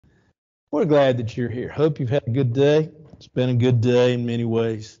We're glad that you're here. Hope you've had a good day. It's been a good day in many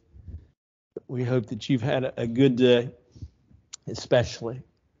ways. We hope that you've had a good day, especially.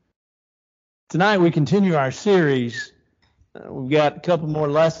 Tonight we continue our series. We've got a couple more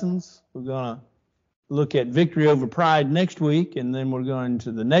lessons. We're going to look at victory over pride next week, and then we're going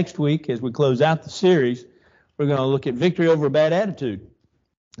to the next week as we close out the series, we're going to look at victory over a bad attitude.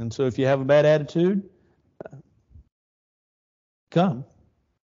 And so if you have a bad attitude, come.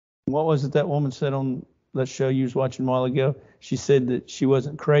 What was it that woman said on that show you was watching a while ago? She said that she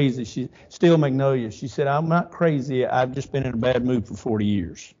wasn't crazy. She still Magnolia. She said, I'm not crazy. I've just been in a bad mood for 40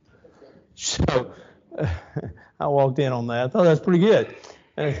 years. So I walked in on that. I thought that's pretty good.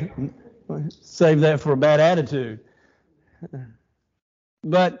 Save that for a bad attitude.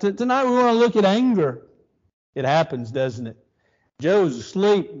 But tonight we want to look at anger. It happens, doesn't it? Joe's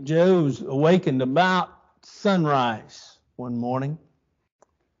asleep. Joe's awakened about sunrise one morning.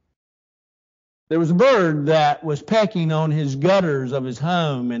 There was a bird that was pecking on his gutters of his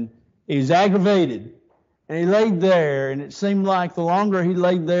home, and he was aggravated. And he laid there, and it seemed like the longer he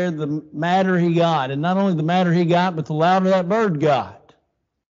laid there, the madder he got. And not only the madder he got, but the louder that bird got.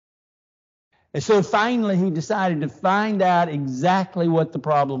 And so finally he decided to find out exactly what the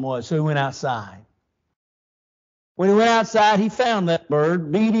problem was. So he went outside. When he went outside, he found that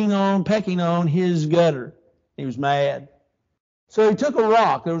bird pecking on his gutter. He was mad. So he took a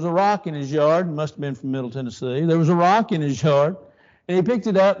rock. There was a rock in his yard. It must have been from Middle Tennessee. There was a rock in his yard. And he picked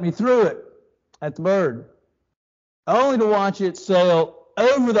it up and he threw it at the bird, only to watch it sail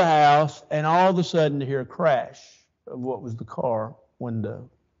over the house and all of a sudden to hear a crash of what was the car window.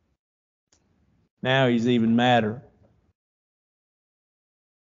 Now he's even madder.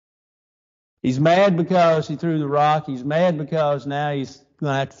 He's mad because he threw the rock. He's mad because now he's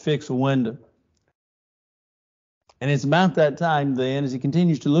going to have to fix a window. And it's about that time then, as he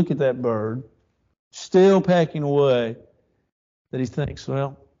continues to look at that bird, still pecking away, that he thinks,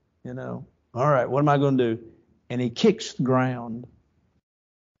 well, all right, what am I going to do? And he kicks the ground.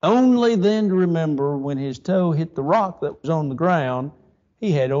 Only then to remember when his toe hit the rock that was on the ground,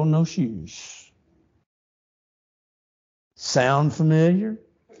 he had on no shoes. Sound familiar?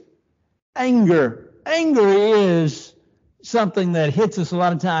 Anger. Anger is something that hits us a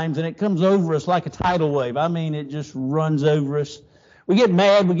lot of times, and it comes over us like a tidal wave. I mean, it just runs over us. We get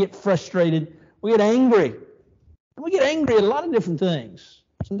mad, we get frustrated, we get angry. And we get angry at a lot of different things.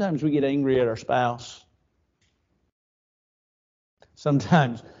 Sometimes we get angry at our spouse.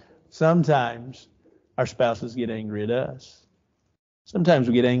 Sometimes our spouses get angry at us. Sometimes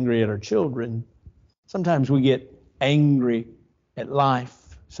we get angry at our children. Sometimes we get angry at life.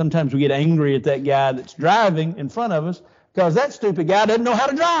 Sometimes we get angry at that guy that's driving in front of us because that stupid guy doesn't know how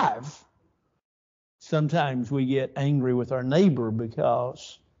to drive. Sometimes we get angry with our neighbor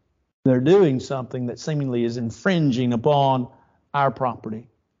because they're doing something that seemingly is infringing upon our property.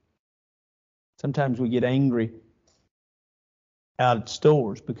 Sometimes we get angry out at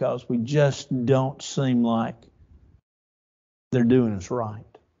stores because we just don't seem like they're doing us right.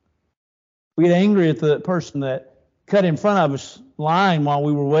 We get angry at the person that cut in front of us line while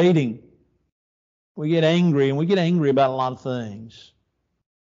we were waiting. We get angry, and we get angry about a lot of things.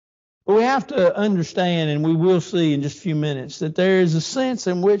 But we have to understand, and we will see in just a few minutes, that there is a sense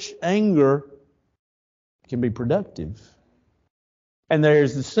in which anger can be productive. And there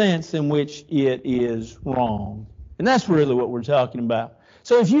is the sense in which it is wrong. And that's really what we're talking about.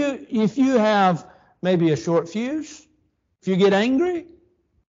 So if you have maybe a short fuse, if you get angry,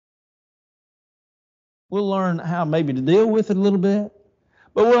 we'll learn how maybe to deal with it a little bit.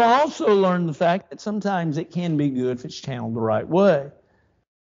 But we'll also learn the fact that sometimes it can be good if it's channeled the right way.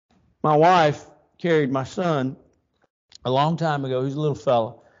 My wife carried my son a long time ago. He's a little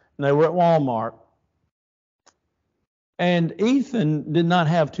fella. And they were at Walmart. And Ethan did not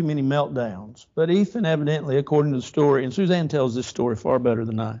have too many meltdowns. But Ethan evidently, according to the story, and Suzanne tells this story far better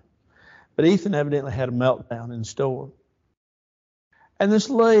than I, but Ethan evidently had a meltdown in the store. And this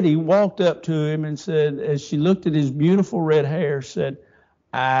lady walked up to him and said, as she looked at his beautiful red hair, said,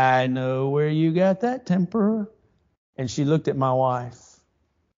 I know where you got that temper. And she looked at my wife,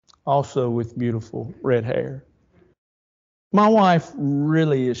 also with beautiful red hair. My wife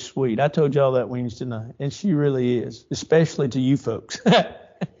really is sweet. I told y'all that Wednesday night, and she really is, especially to you folks.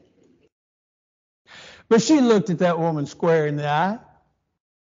 But she looked at that woman square in the eye,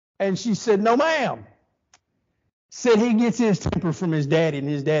 and she said, no, ma'am. Said he gets his temper from his daddy, and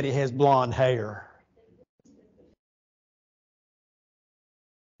his daddy has blonde hair.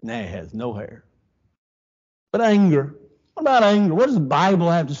 Now he has no hair. But anger. What about anger? What does the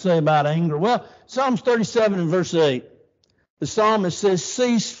Bible have to say about anger? Well, Psalms 37 and verse 8. The psalmist says,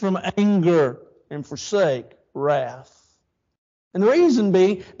 cease from anger and forsake wrath. And the reason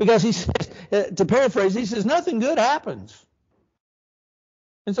being, because he says, to paraphrase, he says, nothing good happens.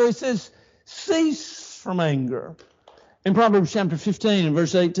 And so he says, cease from anger. In Proverbs chapter 15 and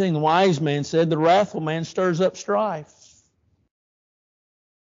verse 18, the wise man said, the wrathful man stirs up strife.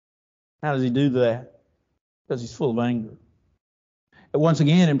 How does he do that? Because he's full of anger. And once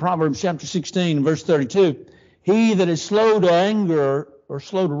again, in Proverbs chapter 16 and verse 32, he that is slow to anger or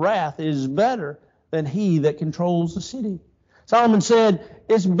slow to wrath is better than he that controls the city. Solomon said,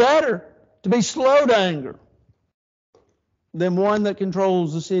 it's better to be slow to anger than one that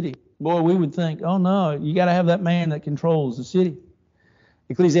controls the city. Boy, we would think, oh no, you got to have that man that controls the city.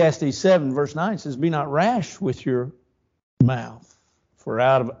 Ecclesiastes 7 verse 9 says, be not rash with your mouth, for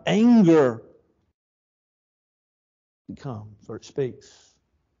out of anger it comes, or it speaks.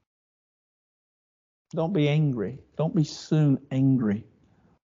 Don't be angry. Don't be soon angry.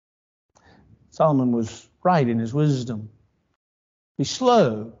 Solomon was right in his wisdom. Be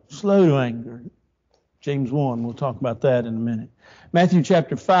slow to anger. James 1, we'll talk about that in a minute. Matthew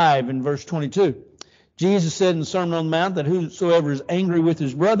chapter 5 and verse 22. Jesus said in the Sermon on the Mount that whosoever is angry with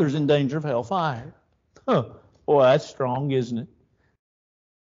his brother is in danger of hellfire. Boy, that's strong, isn't it?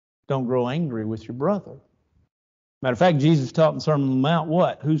 Don't grow angry with your brother. Matter of fact, Jesus taught in the Sermon on the Mount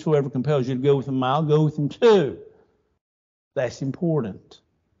what? Whosoever compels you to go with him a mile, go with him two. That's important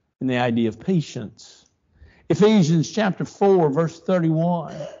in the idea of patience. Ephesians chapter 4, verse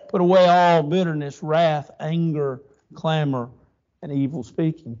 31. Put away all bitterness, wrath, anger, clamor, and evil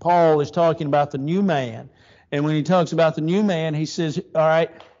speaking. Paul is talking about the new man. And when he talks about the new man, he says, all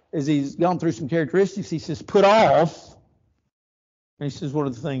right, as he's gone through some characteristics, he says, put off. And he says, one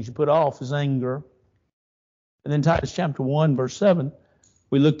of the things you put off is anger. And then Titus chapter 1, verse 7,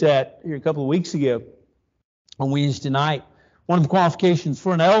 we looked at here a couple of weeks ago on Wednesday night. One of the qualifications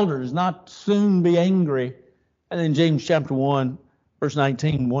for an elder is not to soon be angry. And then James chapter 1, verse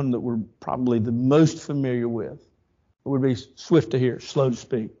 19, one that we're probably the most familiar with. It would be swift to hear, slow to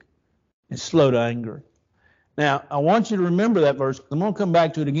speak, and slow to anger. Now, I want you to remember that verse. I'm going to come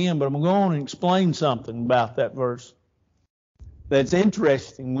back to it again, but I'm going to go on and explain something about that verse that's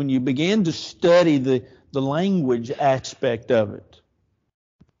interesting when you begin to study the language aspect of it.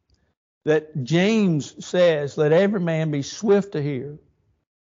 That James says, let every man be swift to hear,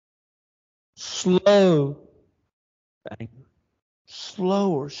 slow to anger,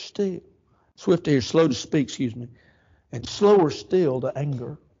 slower still, swift to hear, slow to speak, and slower still to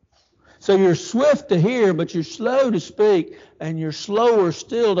anger. So you're swift to hear, but you're slow to speak, and you're slower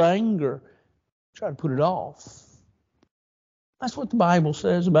still to anger. Try to put it off. That's what the Bible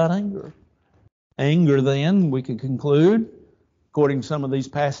says about anger. Anger, then, we can conclude, according to some of these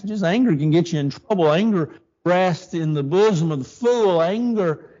passages, anger can get you in trouble. Anger rests in the bosom of the fool.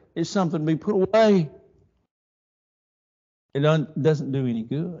 Anger is something to be put away. It doesn't do any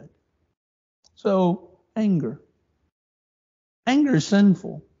good. So, anger. Anger is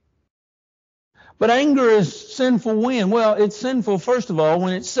sinful. But anger is sinful when? Well, it's sinful, first of all,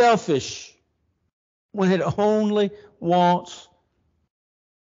 when it's selfish. When it only wants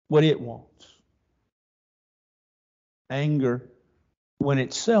what it wants. Anger, when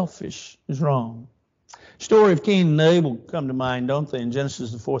it's selfish, is wrong. Story of Cain and Abel come to mind, don't they, in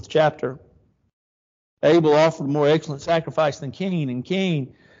Genesis, the 4th chapter. Abel offered a more excellent sacrifice than Cain, and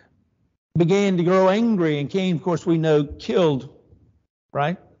Cain began to grow angry, and Cain, of course, we know, killed,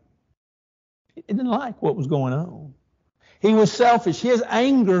 right? He didn't like what was going on. He was selfish. His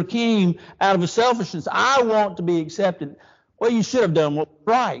anger came out of a selfishness. I want to be accepted. Well, you should have done what was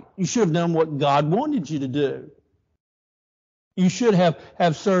right. You should have done what God wanted you to do. You should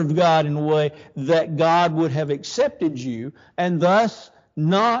have served God in a way that God would have accepted you, and thus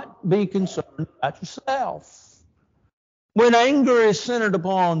not be concerned about yourself. When anger is centered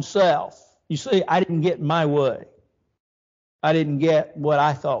upon self, you see, I didn't get my way. I didn't get what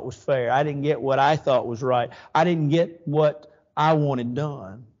I thought was fair. I didn't get what I thought was right. I didn't get what I wanted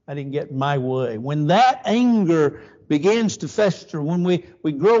done. I didn't get my way. When that anger begins to fester, when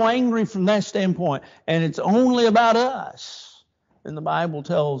we grow angry from that standpoint, and it's only about us, and the Bible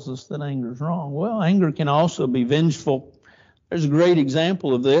tells us that anger is wrong. Well, anger can also be vengeful. There's a great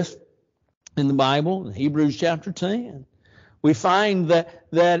example of this in the Bible, in Hebrews chapter 10. We find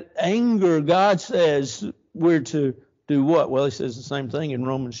that anger, God says we're to do what? Well, he says the same thing in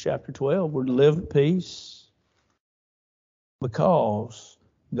Romans chapter 12. We're to live at peace because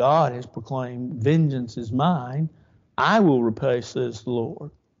God has proclaimed, vengeance is mine. I will repay, says the Lord.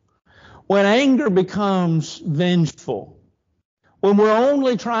 When anger becomes vengeful, when we're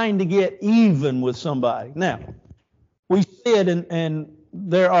only trying to get even with somebody. Now, We see it, and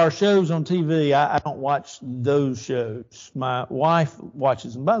there are shows on TV. I don't watch those shows. My wife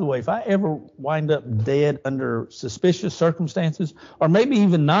watches them. By the way, if I ever wind up dead under suspicious circumstances, or maybe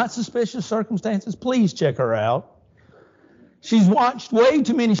even not suspicious circumstances, please check her out. She's watched way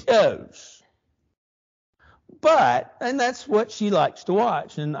too many shows. And that's what she likes to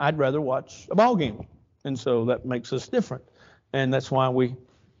watch, and I'd rather watch a ball game. And so that makes us different. And that's why we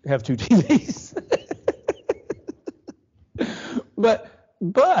have two TVs. But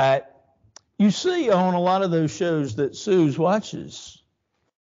you see on a lot of those shows that Suze watches,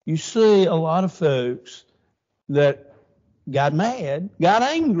 you see a lot of folks that got mad, got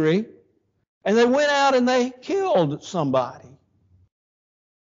angry, and they went out and they killed somebody.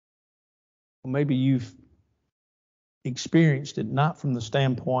 Well, maybe you've experienced it not from the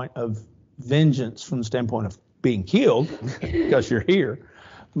standpoint of vengeance, from the standpoint of being killed, because you're here,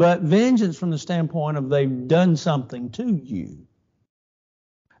 but vengeance from the standpoint of they've done something to you.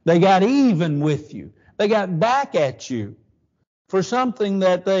 They got even with you. They got back at you for something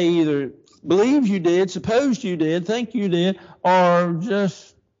that they either believed you did, supposed you did, think you did, or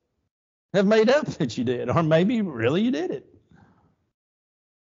just have made up that you did, or maybe really you did it.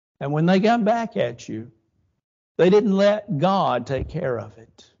 And when they got back at you, they didn't let God take care of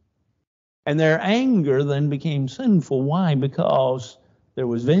it. And their anger then became sinful. Why? Because there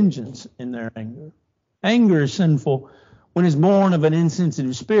was vengeance in their anger. Anger is sinful when it's born of an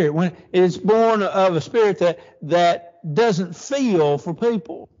insensitive spirit, when it's born of a spirit that doesn't feel for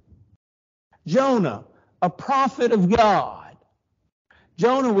people. Jonah, a prophet of God.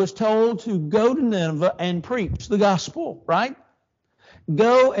 Jonah was told to go to Nineveh and preach the gospel, right?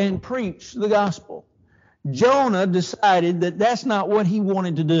 Go and preach the gospel. Jonah decided that that's not what he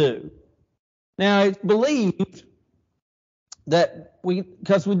wanted to do. Now, it's believed that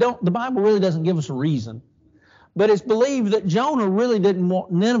the Bible really doesn't give us a reason. But it's believed that Jonah really didn't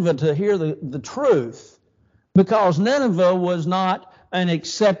want Nineveh to hear the truth, because Nineveh was not an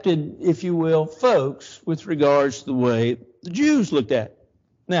accepted, if you will, folks with regards to the way the Jews looked at it.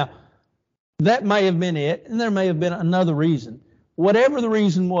 Now, that may have been it, and there may have been another reason. Whatever the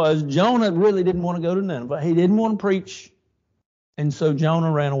reason was, Jonah really didn't want to go to Nineveh. He didn't want to preach, and so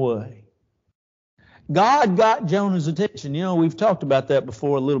Jonah ran away. God got Jonah's attention. You know, we've talked about that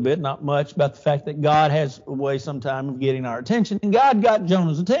before a little bit, not much, about the fact that God has a way sometime of getting our attention, and God got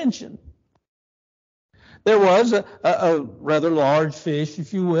Jonah's attention. There was a rather large fish,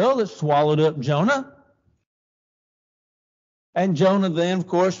 if you will, that swallowed up Jonah. And Jonah then, of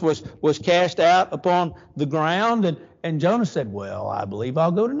course, was cast out upon the ground, and Jonah said, well, I believe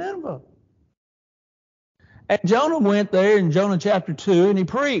I'll go to Nineveh. And Jonah went there in Jonah chapter 2, and he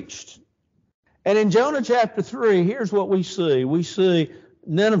preached. And in Jonah chapter 3, here's what we see. We see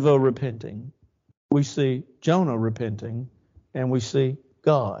Nineveh repenting. We see Jonah repenting. And we see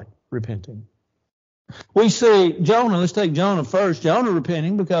God repenting. We see Jonah, let's take Jonah first. Jonah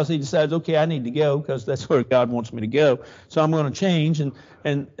repenting because he decides, okay, I need to go because that's where God wants me to go. So I'm going to change.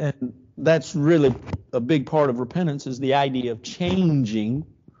 And that's really a big part of repentance, is the idea of changing.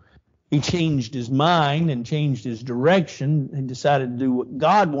 He changed his mind and changed his direction and decided to do what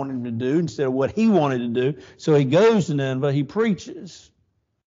God wanted him to do instead of what he wanted to do. So he goes to Nineveh, he preaches.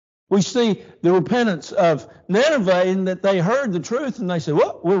 We see the repentance of Nineveh in that they heard the truth and they said,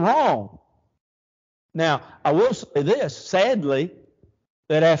 well, we're wrong. Now, I will say this, sadly,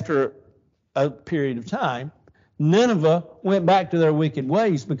 that after a period of time, Nineveh went back to their wicked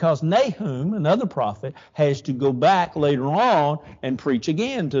ways, because Nahum, another prophet, has to go back later on and preach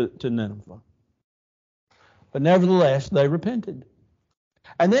again to Nineveh. But nevertheless, they repented.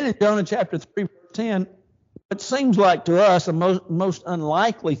 And then in Jonah chapter 3, verse 10, it seems like to us a most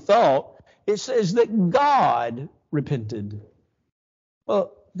unlikely thought. It says that God repented.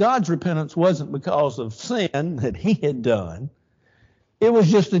 Well, God's repentance wasn't because of sin that he had done. It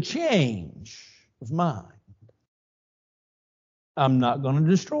was just a change of mind. I'm not going to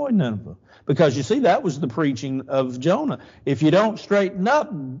destroy Nineveh. Because you see, that was the preaching of Jonah. If you don't straighten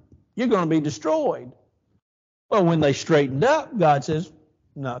up, you're going to be destroyed. Well, when they straightened up, God says,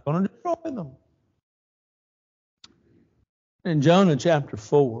 I'm not going to destroy them. In Jonah chapter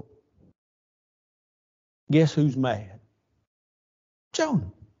 4, guess who's mad?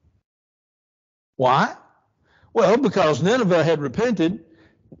 Jonah. Why? Well, because Nineveh had repented.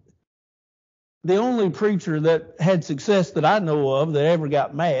 The only preacher that had success that I know of that ever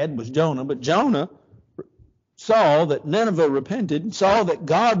got mad was Jonah. But Jonah saw that Nineveh repented, saw that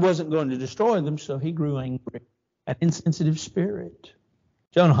God wasn't going to destroy them, so he grew angry, an insensitive spirit.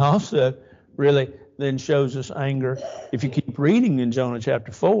 Jonah also really then shows us anger, if you keep reading in Jonah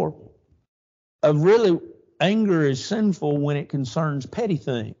chapter 4, of really anger is sinful when it concerns petty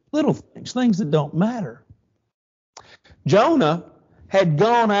things, little things, things that don't matter. Jonah had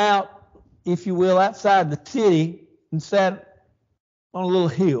gone out, if you will, outside the city and sat on a little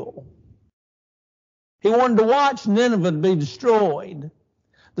hill. He wanted to watch Nineveh be destroyed.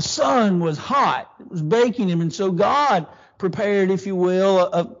 The sun was hot. It was baking him. And so God prepared, if you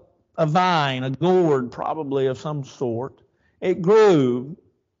will, a vine, a gourd probably of some sort. It grew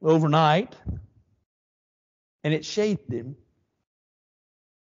overnight, and it shaded him.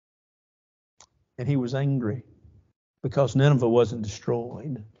 And he was angry because Nineveh wasn't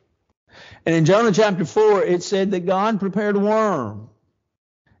destroyed. And in Jonah chapter 4, it said that God prepared a worm.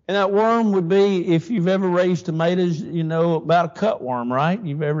 And that worm would be, if you've ever raised tomatoes, you know about a cutworm, right?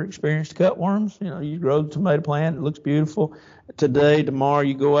 You've ever experienced cutworms? You know, you grow the tomato plant, it looks beautiful. Today, tomorrow,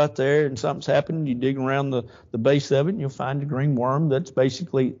 you go out there and something's happened, you dig around the base of it, and you'll find a green worm that's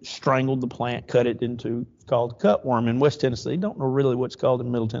basically strangled the plant, cut it into, it's called cutworm in West Tennessee. Don't know really what's called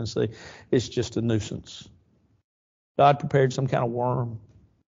in Middle Tennessee. It's just a nuisance. God prepared some kind of worm.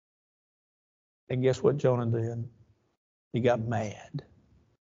 And guess what Jonah did? He got mad.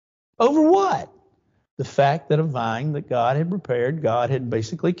 Over what? The fact that a vine that God had prepared, God had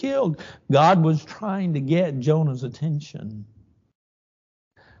basically killed. God was trying to get Jonah's attention.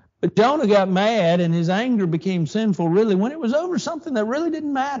 But Jonah got mad, and his anger became sinful really when it was over something that really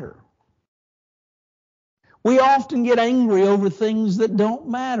didn't matter. We often get angry over things that don't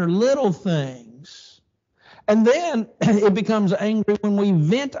matter, little things. And then it becomes angry when we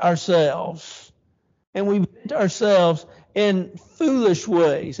vent ourselves. And we vent ourselves in foolish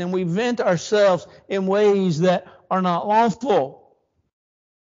ways. And we vent ourselves in ways that are not lawful.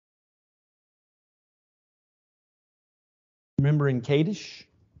 Remember in Kadesh,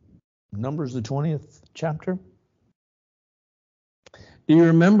 Numbers the 20th chapter? Do you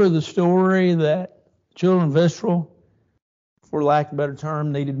remember the story that children of Israel, for lack of a better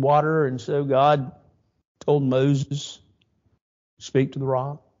term, needed water, and so God told Moses to speak to the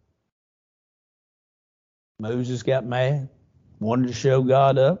rock? Moses got mad, wanted to show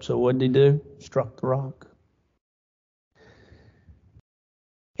God up, so what did he do? Struck the rock.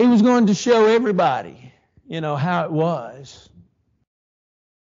 He was going to show everybody, how it was.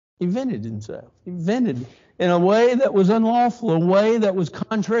 He vented himself. He vented in a way that was unlawful, a way that was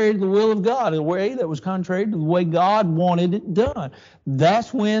contrary to the will of God, a way that was contrary to the way God wanted it done.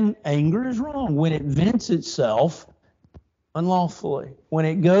 That's when anger is wrong, when it vents itself unlawfully, when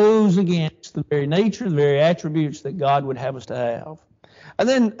it goes against the very nature, the very attributes that God would have us to have. And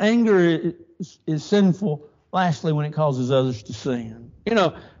then anger is sinful, lastly, when it causes others to sin.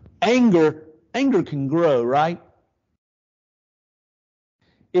 Anger can grow, right?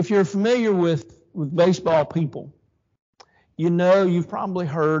 If you're familiar with baseball people, you've probably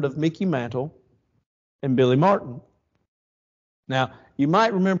heard of Mickey Mantle and Billy Martin. Now, you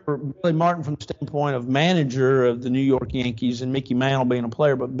might remember Billy Martin from the standpoint of manager of the New York Yankees and Mickey Mantle being a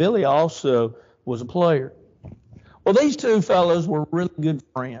player, but Billy also was a player. Well, these two fellows were really good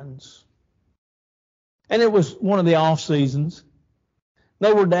friends. And it was one of the off seasons.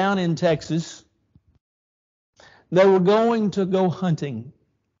 They were down in Texas. They were going to go hunting.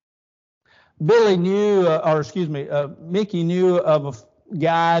 Mickey knew of a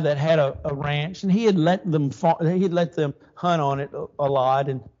guy that had a ranch, and he had let them hunt on it a lot,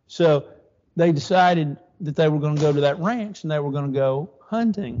 and so they decided that they were going to go to that ranch and they were going to go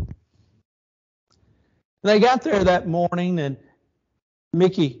hunting. They got there that morning, and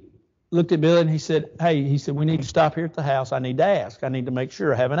Mickey looked at Billy and he said, we need to stop here at the house. I need to ask. I need to make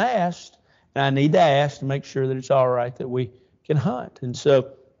sure. I haven't asked, and I need to ask to make sure that it's all right that we can hunt. And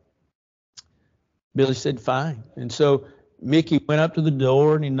so Billy said, fine. And so Mickey went up to the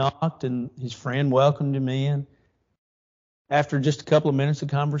door and he knocked, and his friend welcomed him in. After just a couple of minutes of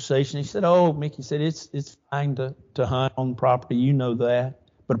conversation, he said, Mickey said, it's fine to hunt on the property. You know that,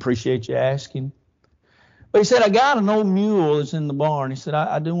 but appreciate you asking. But he said, I got an old mule that's in the barn. He said,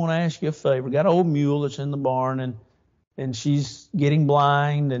 I do want to ask you a favor. Got an old mule that's in the barn, and she's getting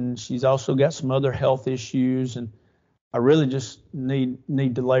blind, and she's also got some other health issues, and I really just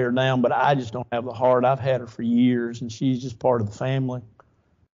need to lay her down, but I just don't have the heart. I've had her for years, and she's just part of the family.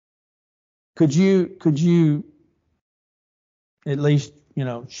 Could you at least,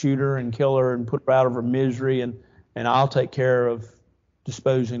 shoot her and kill her and put her out of her misery, and I'll take care of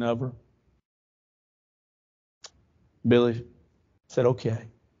disposing of her? Billy said, okay.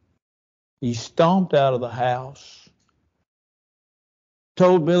 He stomped out of the house,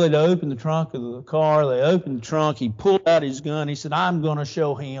 told Billy to open the trunk of the car. They opened the trunk. He pulled out his gun. He said, I'm going to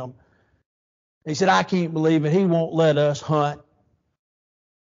show him. He said, I can't believe it. He won't let us hunt.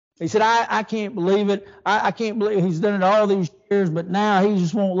 He said, I can't believe it. I can't believe he's done it all these years, but now he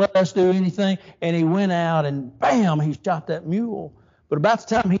just won't let us do anything. And he went out and bam, he shot that mule. But about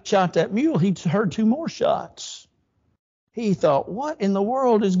the time he shot that mule, he heard 2 more shots. He thought, what in the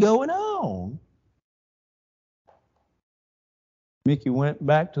world is going on? Mickey went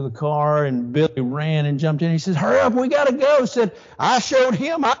back to the car and Billy ran and jumped in. He said, hurry up, we got to go. He said, I showed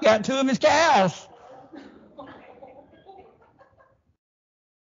him I got 2 of his cows.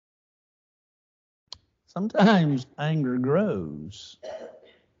 Sometimes anger grows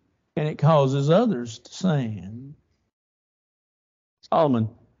and it causes others to sin. Solomon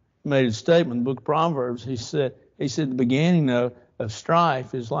made a statement in the book of Proverbs. He said the beginning of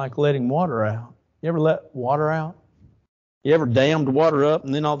strife is like letting water out. You ever let water out? You ever dammed water up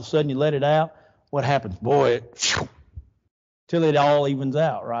and then all of a sudden you let it out? What happens? Boy, till it all evens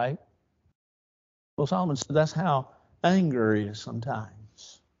out, right? Well, Solomon said that's how anger is sometimes.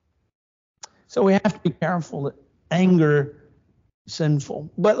 So we have to be careful that anger is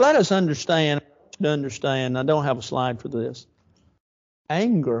sinful. But let us understand, I don't have a slide for this.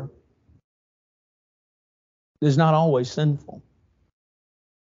 Anger is not always sinful.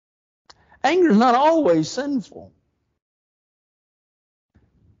 Anger is not always sinful.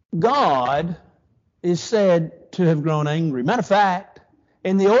 God is said to have grown angry. Matter of fact,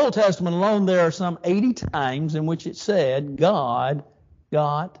 in the Old Testament alone, there are some 80 times in which it said God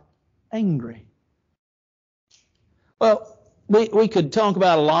got angry. Well, we could talk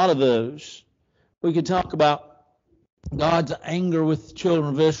about a lot of those. We could talk about God's anger with the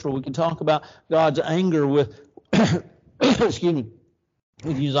children of Israel. We could talk about God's anger with, excuse me,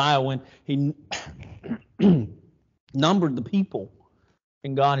 with Uzziah when he numbered the people.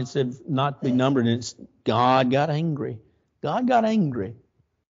 And God had said not to be numbered, and it's God got angry. God got angry.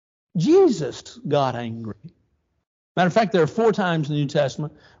 Jesus got angry. Matter of fact, there are 4 times in the New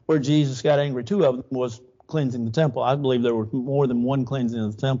Testament where Jesus got angry. 2 of them was cleansing the temple. I believe there was more than 1 cleansing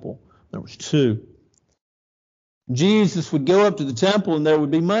of the temple. There was 2. Jesus would go up to the temple and there would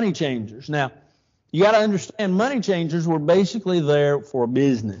be money changers. Now, you got to understand, money changers were basically there for a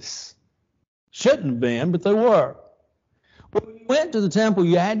business. Shouldn't have been, but they were. When you went to the temple,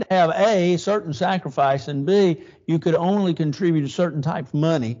 you had to have A, certain sacrifice, and B, you could only contribute a certain type of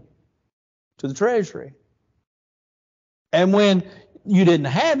money to the treasury. And when you didn't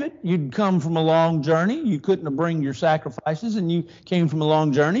have it, you'd come from a long journey. You couldn't bring your sacrifices, and you came from a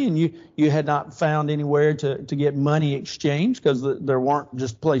long journey, and you had not found anywhere to get money exchanged because there weren't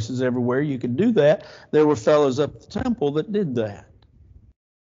just places everywhere you could do that. There were fellows up at the temple that did that.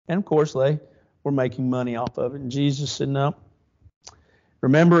 And, of course, they were making money off of it. And Jesus said, no.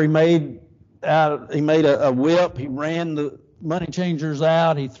 Remember, he made a whip. He ran the money changers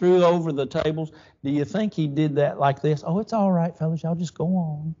out. He threw over the tables. Do you think he did that like this? Oh, it's all right, fellas. Y'all just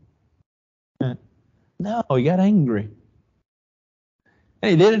go on. No, he got angry.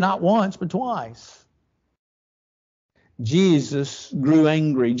 And he did it not once, but twice. Jesus grew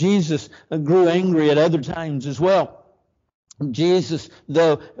angry. Jesus grew angry at other times as well. Jesus,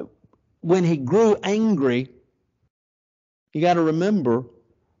 though, when he grew angry, you got to remember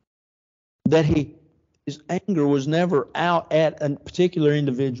that his anger was never out at a particular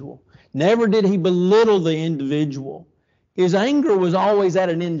individual. Never did he belittle the individual. His anger was always at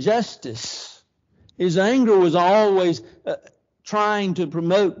an injustice. His anger was always trying to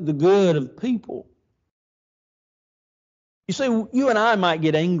promote the good of people. You see, you and I might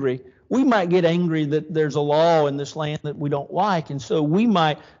get angry. We might get angry that there's a law in this land that we don't like, and so we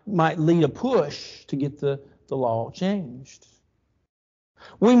might lead a push to get the law changed.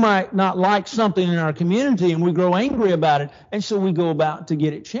 We might not like something in our community and we grow angry about it, and so we go about to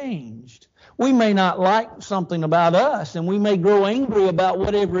get it changed. We may not like something about us, and we may grow angry about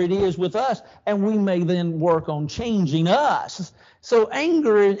whatever it is with us, and we may then work on changing us. So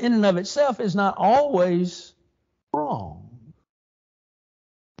anger in and of itself is not always wrong.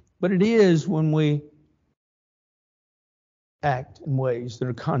 But it is when we act in ways that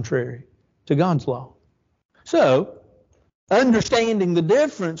are contrary to God's law. So, understanding the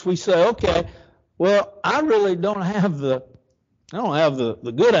difference, we say, okay, well, I really don't have the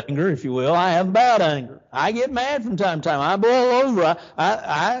good anger, if you will. I have bad anger. I get mad from time to time. I boil over.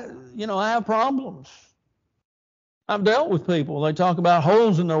 I have problems. I've dealt with people. They talk about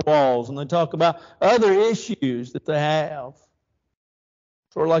holes in their walls, and they talk about other issues that they have.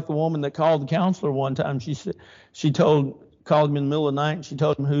 Sort of like the woman that called the counselor one time. She called him in the middle of the night, and she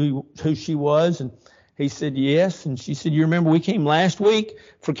told him who she was, and he said yes. And she said, you remember we came last week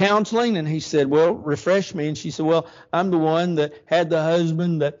for counseling? And he said, well, refresh me. And she said, well, I'm the one that had the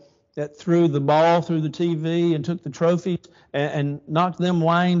husband that that threw the ball through the TV and took the trophies and knocked them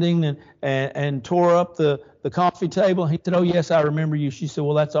winding and tore up the coffee table. He said, "Oh, yes, I remember you." She said,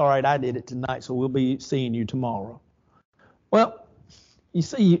 "Well, that's all right. I did it tonight, so we'll be seeing you tomorrow." Well, you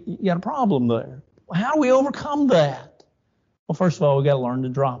see, you got a problem there. How do we overcome that? Well, first of all, we got to learn to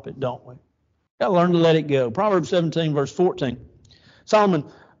drop it, don't we? Got to learn to let it go. Proverbs 17, verse 14. Solomon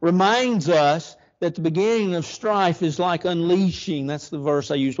reminds us that the beginning of strife is like unleashing. That's the verse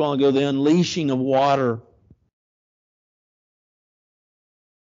I used a while ago, the unleashing of water.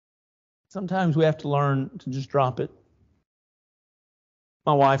 Sometimes we have to learn to just drop it.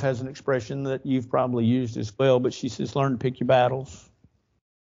 My wife has an expression that you've probably used as well, but she says, learn to pick your battles.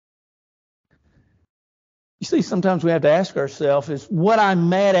 You see, sometimes we have to ask ourselves, is what I'm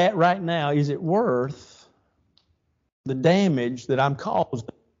mad at right now, is it worth the damage that I'm causing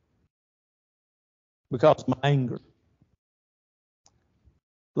because of my anger?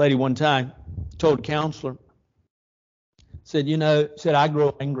 Lady one time told a counselor, said, I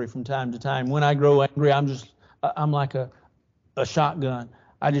grow angry from time to time. When I grow angry, I'm like a shotgun.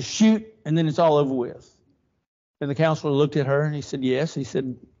 I just shoot and then it's all over with. And the counselor looked at her and he said, yes. He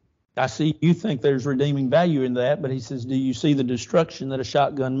said, I see you think there's redeeming value in that, but he says, do you see the destruction that a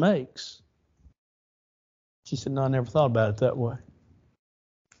shotgun makes? She said, no, I never thought about it that way.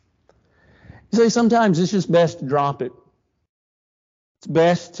 You see, sometimes it's just best to drop it. It's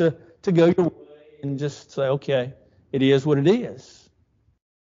best to go your way and just say, okay, it is what it is.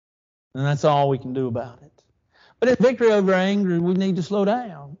 And that's all we can do about it. But in victory over anger, we need to slow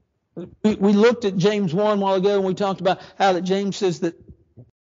down. We looked at James 1 a while ago, and we talked about how that James says that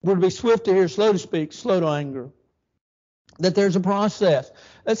we're to be swift to hear, slow to speak, slow to anger. That there's a process.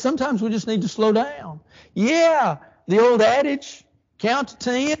 That sometimes we just need to slow down. Yeah, the old adage, count to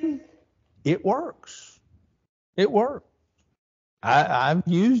 10, it works. It works. I've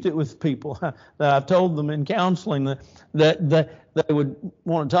used it with people that I've told them in counseling that they would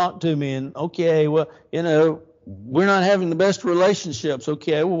want to talk to me and, okay, well, we're not having the best relationships.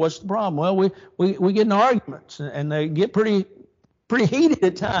 Okay, well, what's the problem? Well, we get in arguments and they get pretty heated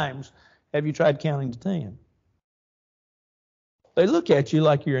at times. Have you tried counting to 10? They look at you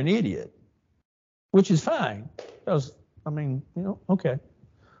like you're an idiot, which is fine. Because, okay.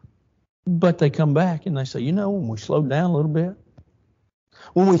 But they come back and they say, when we slowed down a little bit,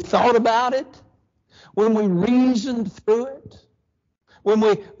 when we thought about it, when we reasoned through it, when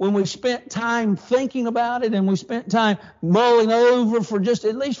we spent time thinking about it and we spent time mulling over for just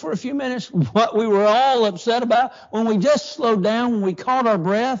at least for a few minutes what we were all upset about, when we just slowed down, when we caught our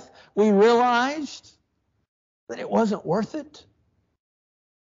breath, we realized that it wasn't worth it.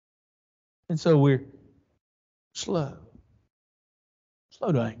 And so we're slow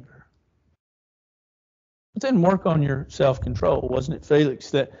to anger. But then work on your self-control. Wasn't it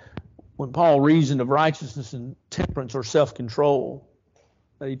Felix that when Paul reasoned of righteousness and temperance or self-control,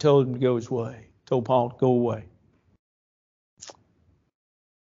 that he told him to go his way, told Paul to go away?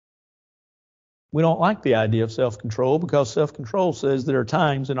 We don't like the idea of self-control because self-control says there are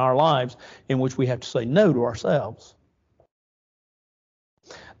times in our lives in which we have to say no to ourselves.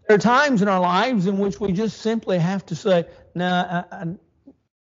 There are times in our lives in which we just simply have to say, no, I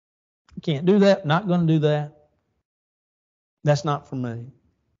can't do that, not going to do that. That's not for me.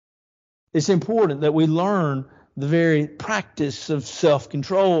 It's important that we learn the very practice of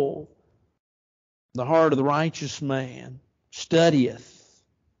self-control. The heart of the righteous man studieth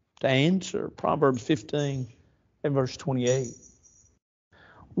to answer. Proverbs 15 and verse 28.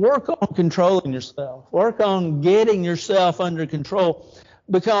 Work on controlling yourself. Work on getting yourself under control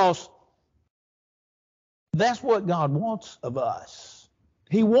because that's what God wants of us.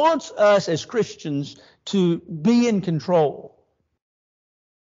 He wants us as Christians to be in control.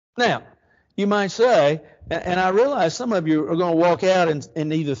 Now, you might say, and I realize some of you are going to walk out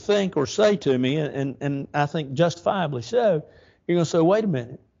and either think or say to me, and I think justifiably so, you're going to say, wait a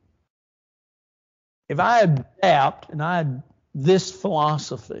minute. If I adapt and I had this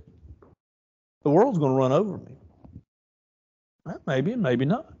philosophy, the world's going to run over me. Well, maybe and maybe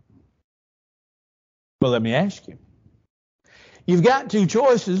not. Well, let me ask you. You've got two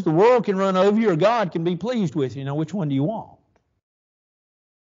choices. The world can run over you or God can be pleased with you. Now, which one do you want?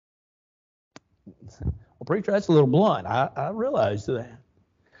 Well, preacher, that's a little blunt. I realize that.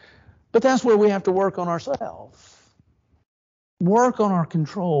 But that's where we have to work on ourselves. Work on our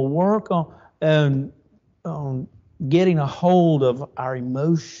control. Work on getting a hold of our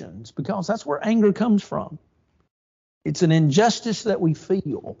emotions because that's where anger comes from. It's an injustice that we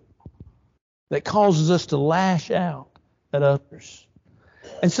feel that causes us to lash out at others.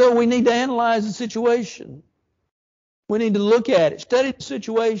 And so we need to analyze the situation. We need to look at it, study the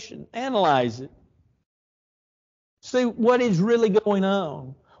situation, analyze it. See what is really going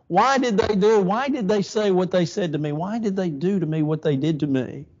on. Why did they do? Why did they say what they said to me? Why did they do to me what they did to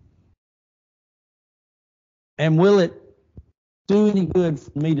me? And will it do any good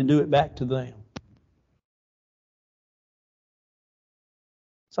for me to do it back to them?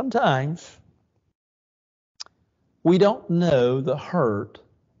 Sometimes we don't know the hurt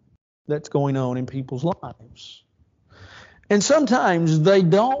that's going on in people's lives. And sometimes they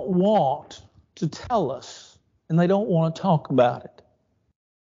don't want to tell us, and they don't want to talk about it.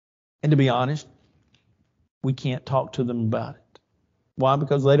 And to be honest, we can't talk to them about it. Why?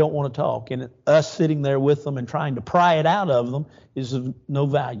 Because they don't want to talk. And us sitting there with them and trying to pry it out of them is of no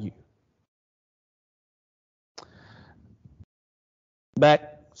value.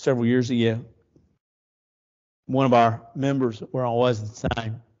 Back several years ago, one of our members, where I was at the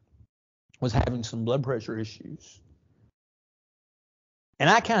time, was having some blood pressure issues. And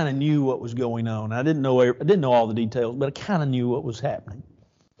I kind of knew what was going on. I didn't know all the details, but I kind of knew what was happening.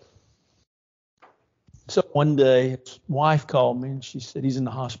 So one day, his wife called me and she said, he's in the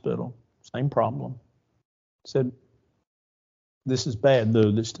hospital. Same problem. Said, this is bad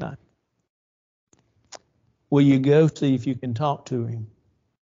though this time. Will you go see if you can talk to him?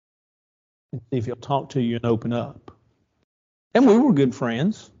 And see if he'll talk to you and open up. And we were good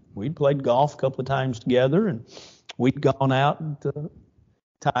friends. We'd played golf a couple of times together, and we'd gone out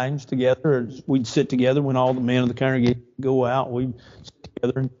times together. We'd sit together when all the men of the congregation go out. We'd sit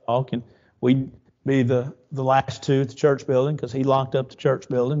together and talk, and we'd be the last two at the church building because he locked up the church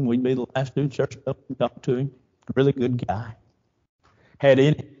building. We'd be the last two at the church building and talk to him. Really good guy. Had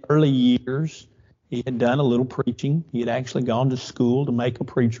in his early years, he had done a little preaching. He had actually gone to school to make a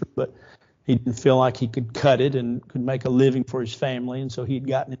preacher, but he didn't feel like he could cut it and could make a living for his family, and so he'd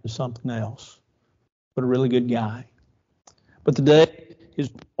gotten into something else. But a really good guy. But the day his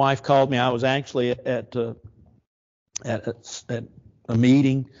wife called me, I was actually at a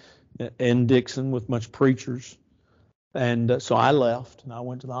meeting in Dixon with a bunch of preachers, and so I left and I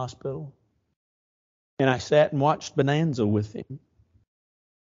went to the hospital, and I sat and watched Bonanza with him.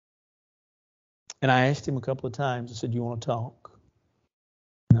 And I asked him a couple of times. I said, "You want to talk?"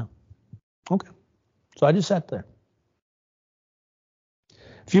 No. Okay. So I just sat there.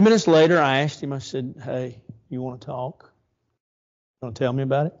 A few minutes later, I asked him, I said, "Hey, you want to talk? You want to tell me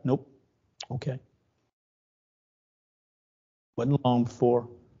about it?" "Nope." "Okay." Wasn't long before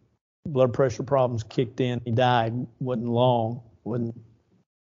blood pressure problems kicked in. He died. Wasn't long. Wasn't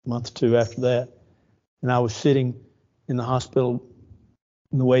a month or two after that. And I was sitting in the hospital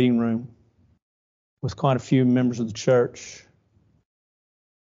in the waiting room with quite a few members of the church.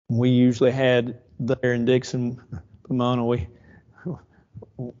 We usually had there in Dixon, Pomona,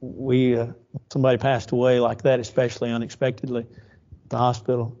 somebody passed away like that, especially unexpectedly at the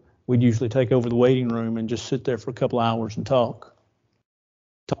hospital, we'd usually take over the waiting room and just sit there for a couple hours and talk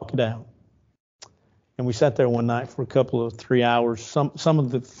it out. And we sat there one night for a couple of 3 hours. Some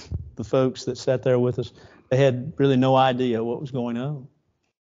of the folks that sat there with us, they had really no idea what was going on.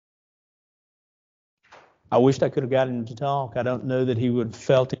 I wished I could have gotten him to talk. I don't know that he would have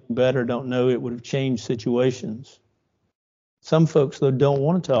felt any better. Don't know it would have changed situations. Some folks, though, don't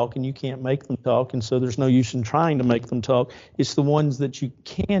want to talk, and you can't make them talk, and so there's no use in trying to make them talk. It's the ones that you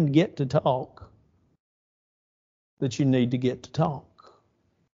can get to talk that you need to get to talk.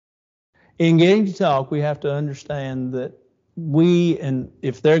 In getting to talk, we have to understand that and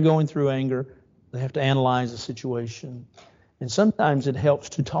if they're going through anger, they have to analyze the situation. And sometimes it helps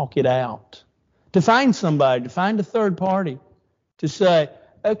to talk it out. To find somebody, to find a third party, to say,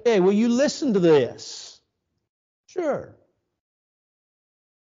 "Okay, will you listen to this?" Sure.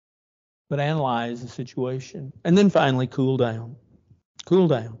 But analyze the situation. And then finally, cool down. Cool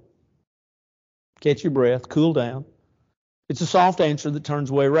down. Catch your breath, cool down. It's a soft answer that turns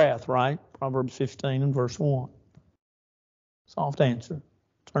away wrath, right? Proverbs 15 and verse 1. Soft answer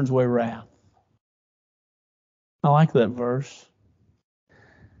turns away wrath. I like that verse.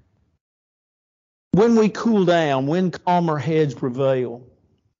 When we cool down, when calmer heads prevail,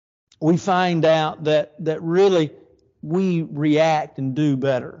 we find out that really we react and do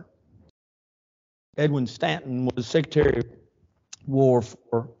better. Edwin Stanton was Secretary of War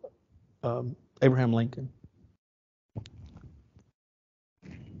for Abraham Lincoln.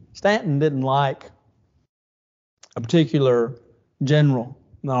 Stanton didn't like a particular general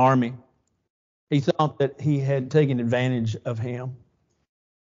in the army. He thought that he had taken advantage of him.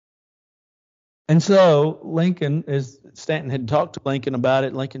 And so Lincoln, as Stanton had talked to Lincoln about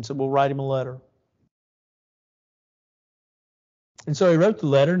it, Lincoln said, "Well, write him a letter." And so he wrote the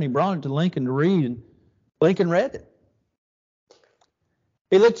letter and he brought it to Lincoln to read, and Lincoln read it.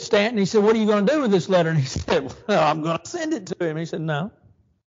 He looked at Stanton and he said, "What are you going to do with this letter?" And he said, "Well, I'm going to send it to him." He said, "No."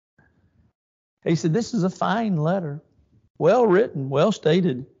 He said, "This is a fine letter, well written, well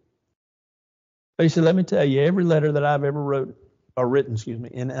stated." But he said, "Let me tell you, every letter that I've ever written,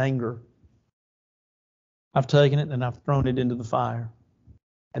 in anger, I've taken it and I've thrown it into the fire.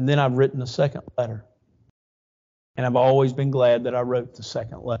 And then I've written a second letter. And I've always been glad that I wrote the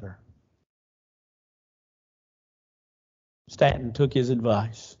second letter." Stanton took his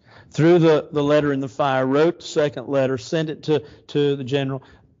advice, threw the letter in the fire, wrote the second letter, sent it to the general.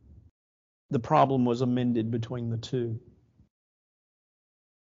 The problem was amended between the two.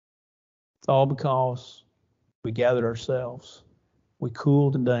 It's all because we gathered ourselves, we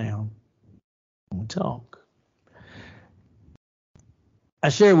cooled down, and we talked. I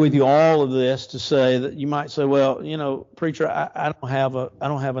share with you all of this to say that you might say, "Well, preacher, I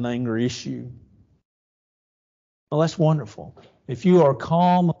don't have an anger issue." Well, that's wonderful. If you are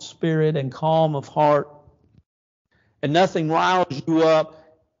calm of spirit and calm of heart, and nothing riles you up,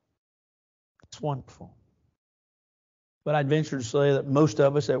 it's wonderful. But I'd venture to say that most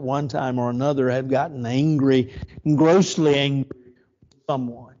of us at one time or another have gotten angry, grossly angry with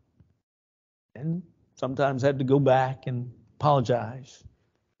someone, and sometimes had to go back and apologize,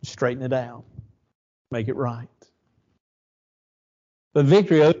 straighten it out, make it right. But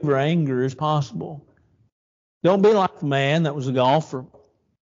victory over anger is possible. Don't be like the man that was a golfer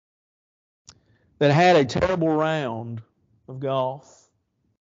that had a terrible round of golf.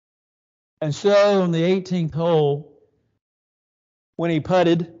 And so on the 18th hole, when he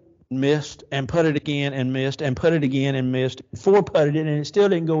putted, missed, and putted again and missed, and putted again and missed, four putted it, and it still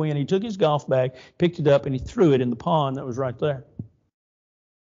didn't go in. He took his golf bag, picked it up, and he threw it in the pond that was right there.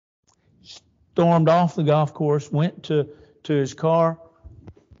 Stormed off the golf course, went to his car.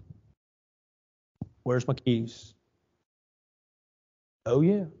 "Where's my keys?" "Oh,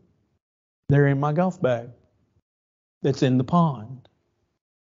 yeah. They're in my golf bag that's in the pond."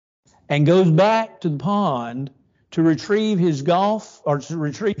 And goes back to the pond to retrieve his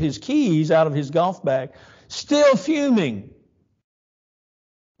keys out of his golf bag, still fuming.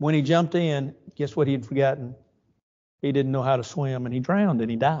 When he jumped in, guess what he had forgotten? He didn't know how to swim, and he drowned,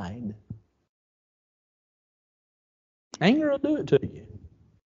 and he died. Anger will do it to you.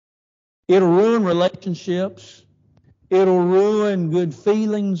 It'll ruin relationships. It'll ruin good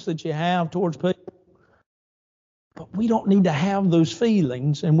feelings that you have towards people. But we don't need to have those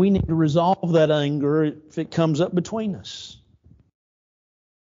feelings, and we need to resolve that anger if it comes up between us.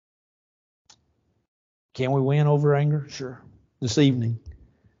 Can we win over anger? Sure. This evening,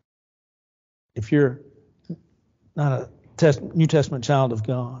 if you're not a New Testament child of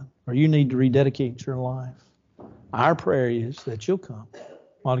God, or you need to rededicate your life, our prayer is that you'll come.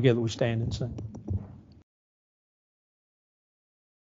 All together we stand and sing.